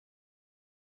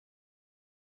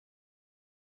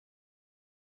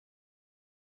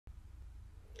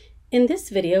In this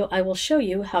video, I will show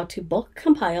you how to bulk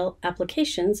compile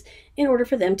applications in order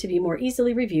for them to be more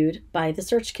easily reviewed by the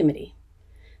search committee.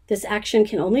 This action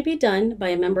can only be done by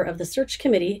a member of the search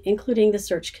committee, including the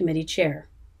search committee chair.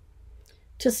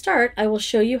 To start, I will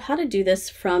show you how to do this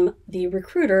from the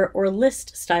recruiter or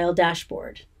list style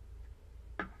dashboard.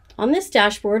 On this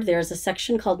dashboard, there is a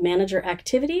section called Manager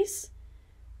Activities.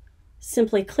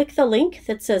 Simply click the link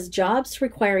that says Jobs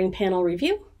Requiring Panel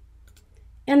Review,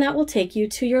 and that will take you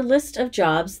to your list of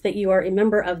jobs that you are a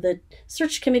member of the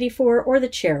search committee for or the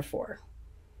chair for.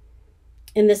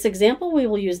 In this example, we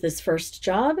will use this first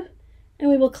job, and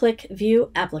we will click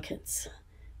View Applicants.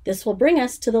 This will bring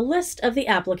us to the list of the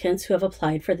applicants who have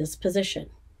applied for this position.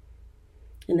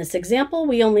 In this example,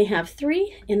 we only have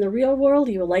 3. In the real world,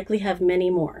 you will likely have many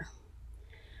more.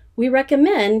 We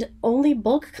recommend only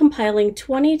bulk compiling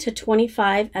 20 to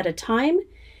 25 at a time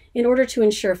in order to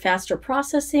ensure faster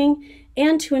processing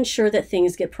and to ensure that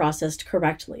things get processed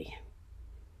correctly.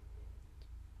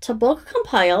 To bulk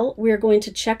compile, we are going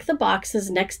to check the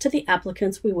boxes next to the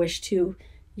applicants we wish to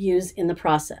use in the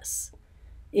process.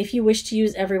 If you wish to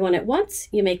use everyone at once,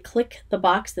 you may click the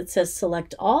box that says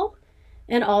Select All,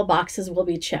 and all boxes will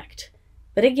be checked.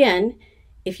 But again,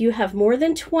 if you have more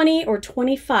than 20 or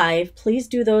 25, please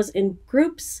do those in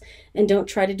groups and don't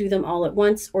try to do them all at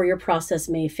once or your process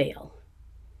may fail.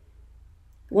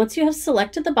 Once you have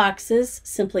selected the boxes,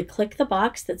 simply click the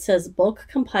box that says Bulk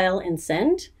Compile and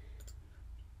Send.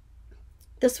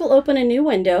 This will open a new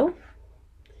window,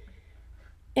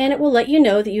 and it will let you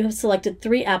know that you have selected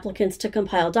 3 applicants to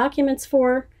compile documents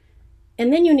for,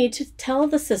 and then you need to tell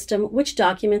the system which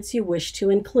documents you wish to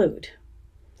include.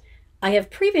 I have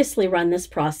previously run this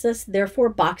process, therefore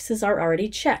boxes are already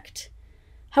checked.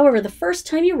 However, the first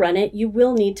time you run it, you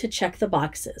will need to check the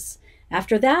boxes.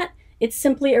 After that, it's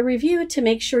simply a review to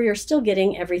make sure you're still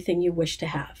getting everything you wish to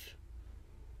have.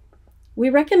 We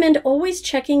recommend always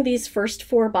checking these first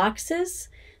 4 boxes.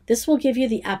 This will give you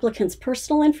the applicant's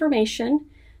personal information,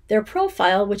 their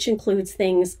profile, which includes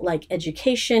things like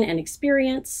education and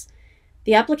experience,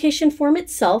 the application form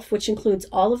itself, which includes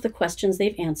all of the questions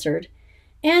they've answered,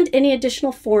 and any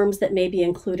additional forms that may be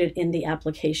included in the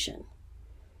application.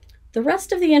 The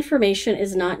rest of the information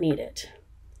is not needed.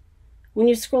 When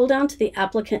you scroll down to the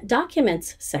Applicant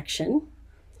Documents section,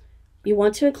 you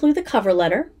want to include the cover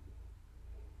letter.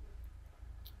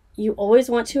 You always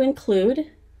want to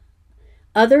include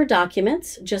other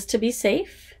documents just to be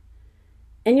safe,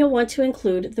 and you'll want to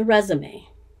include the resume.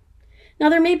 Now,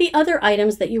 there may be other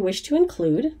items that you wish to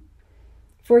include.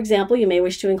 For example, you may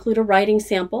wish to include a writing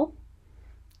sample.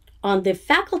 On the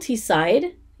faculty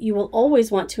side, you will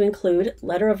always want to include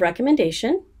letter of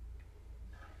recommendation.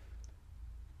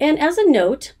 And as a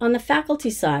note, on the faculty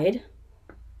side,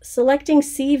 selecting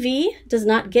CV does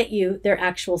not get you their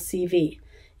actual CV.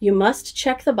 You must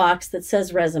check the box that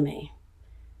says resume.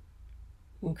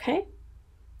 Okay?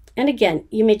 And again,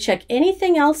 you may check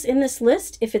anything else in this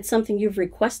list. If it's something you've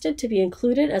requested to be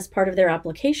included as part of their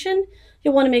application,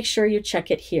 you'll want to make sure you check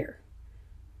it here.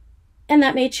 And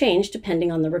that may change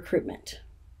depending on the recruitment.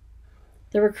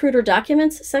 The Recruiter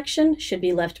Documents section should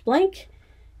be left blank,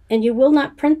 and you will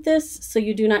not print this, so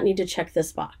you do not need to check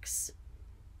this box.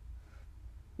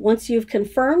 Once you've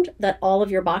confirmed that all of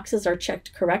your boxes are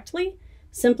checked correctly,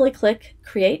 simply click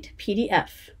Create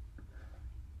PDF.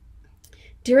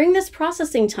 During this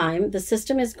processing time, the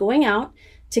system is going out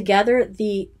to gather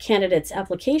the candidate's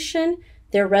application,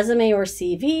 their resume or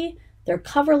CV, their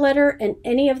cover letter, and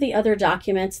any of the other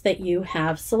documents that you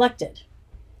have selected.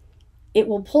 It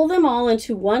will pull them all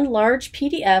into one large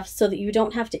PDF so that you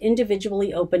don't have to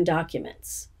individually open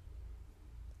documents.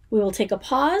 We will take a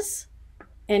pause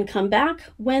and come back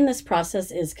when this process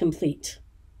is complete.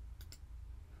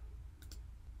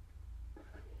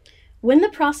 When the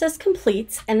process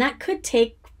completes, and that could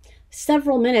take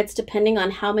several minutes depending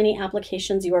on how many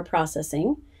applications you are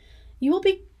processing, you will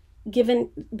be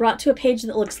brought to a page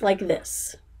that looks like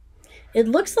this. It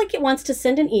looks like it wants to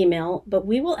send an email, but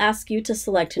we will ask you to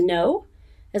select No,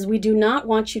 as we do not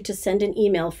want you to send an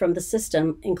email from the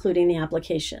system, including the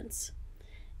applications.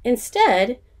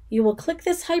 Instead, you will click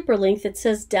this hyperlink that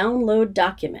says Download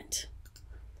Document.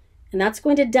 And that's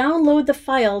going to download the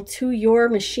file to your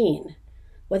machine,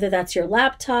 whether that's your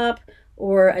laptop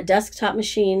or a desktop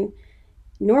machine.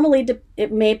 Normally,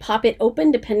 it may pop it open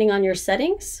depending on your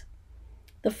settings.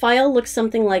 The file looks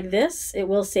something like this. It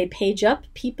will say Page Up,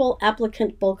 People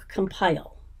Applicant Bulk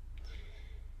Compile.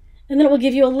 And then it will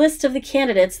give you a list of the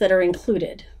candidates that are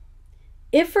included.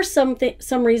 If for some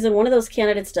reason one of those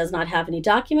candidates does not have any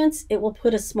documents, it will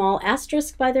put a small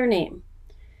asterisk by their name.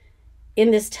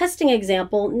 In this testing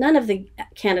example, none of the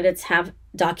candidates have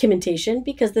documentation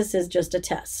because this is just a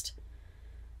test.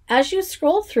 As you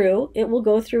scroll through, it will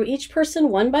go through each person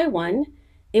one by one.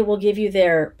 It will give you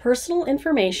their personal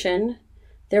information,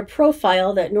 their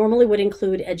profile that normally would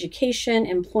include education,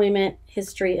 employment,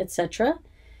 history, etc.,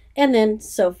 and then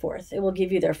so forth. It will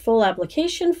give you their full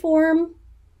application form.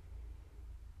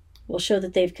 Will show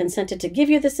that they've consented to give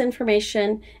you this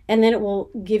information, and then it will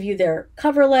give you their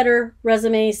cover letter,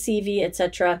 resume, CV,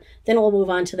 etc. Then it will move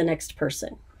on to the next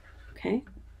person. Okay.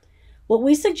 What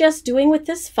we suggest doing with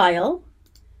this file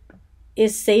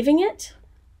is saving it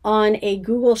on a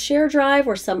Google Share Drive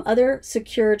or some other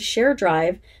secured share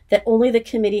drive that only the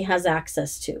committee has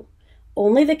access to.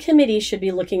 Only the committee should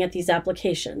be looking at these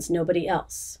applications, nobody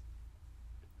else.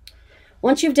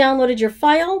 Once you've downloaded your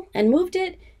file and moved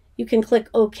it, you can click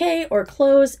OK or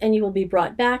Close, and you will be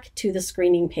brought back to the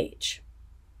screening page.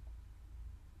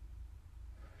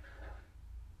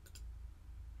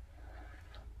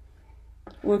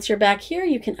 Once you're back here,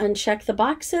 you can uncheck the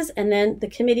boxes, and then the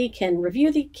committee can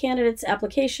review the candidates'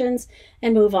 applications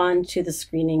and move on to the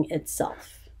screening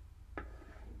itself.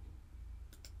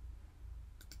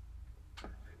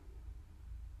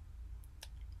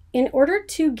 In order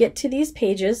to get to these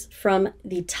pages from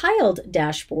the tiled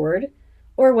dashboard,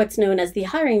 or what's known as the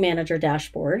Hiring Manager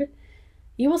dashboard,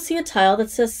 you will see a tile that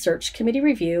says Search Committee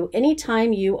Review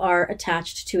anytime you are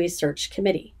attached to a search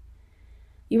committee.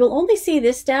 You will only see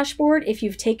this dashboard if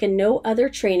you've taken no other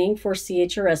training for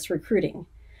CHRS recruiting.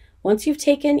 Once you've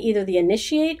taken either the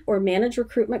Initiate or Manage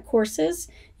Recruitment courses,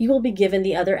 you will be given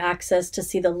the other access to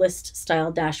see the list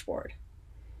style dashboard.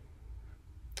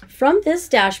 From this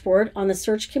dashboard on the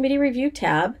Search Committee Review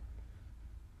tab,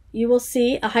 you will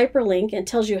see a hyperlink and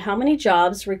tells you how many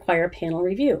jobs require panel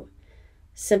review.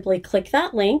 Simply click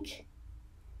that link,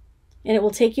 and it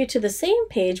will take you to the same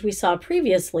page we saw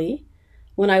previously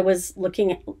when I was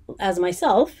looking as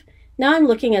myself. Now I'm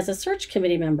looking as a search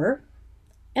committee member,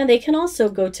 and they can also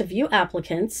go to View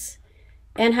Applicants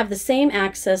and have the same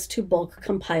access to bulk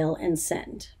compile and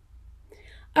send.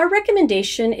 Our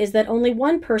recommendation is that only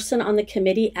one person on the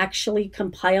committee actually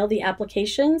compile the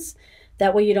applications.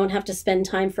 That way you don't have to spend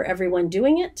time for everyone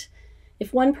doing it.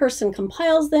 If one person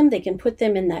compiles them, they can put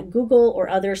them in that Google or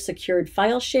other secured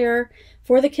file share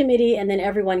for the committee, and then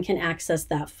everyone can access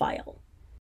that file.